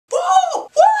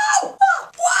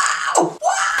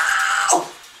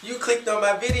clicked on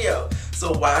my video.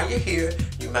 So while you're here,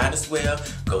 you might as well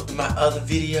go through my other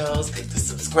videos, click the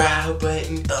subscribe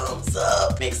button, thumbs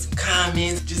up, make some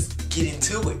comments, just get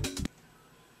into it.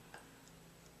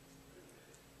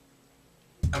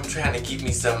 I'm trying to give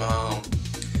me some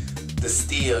the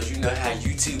stills. You know how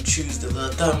YouTube choose the little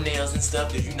thumbnails and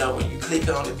stuff, because you know when you click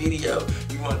on the video,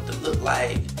 you want it to look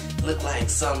like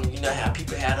something. You know how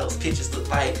people have those pictures look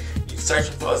like you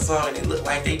searching for a song and it look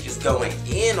like they just going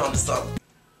in on the song.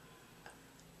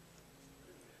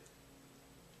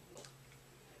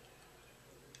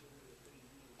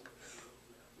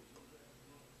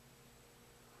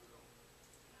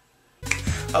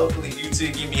 Hopefully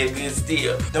YouTube give me a good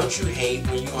steal. Don't you hate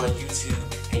when you on YouTube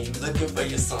and you looking for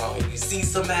your song and you see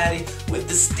somebody with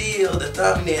the steal, the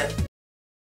thumbnail,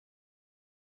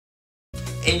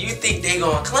 and you think they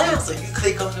gonna clown, so you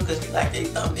click on them because you like their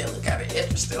thumbnail look kind of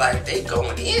interesting, like they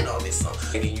going in on this song.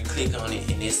 And then you click on it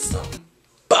and it's some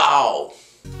ball,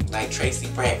 like Tracy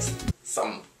Braxton,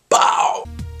 some ball.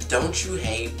 Don't you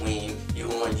hate when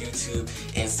you're on YouTube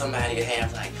and somebody will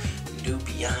have like new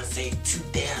Beyonce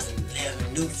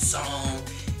 2011 new song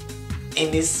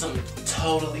and it's some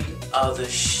totally other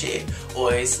shit,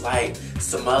 or it's like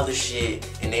some other shit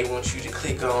and they want you to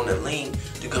click on the link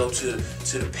to go to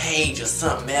the page or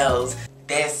something else?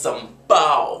 That's some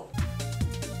ball.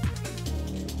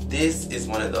 This is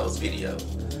one of those videos.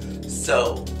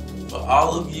 So for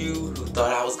all of you who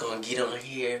thought I was gonna get on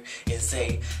here and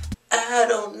say I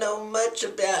don't know much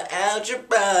about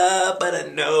algebra, but I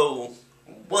know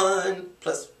 1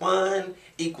 + 1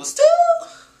 = 2.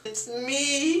 It's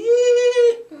me, you,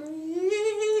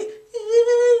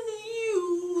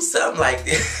 something like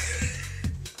that.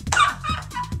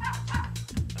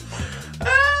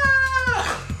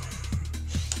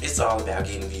 It's all about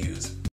getting views.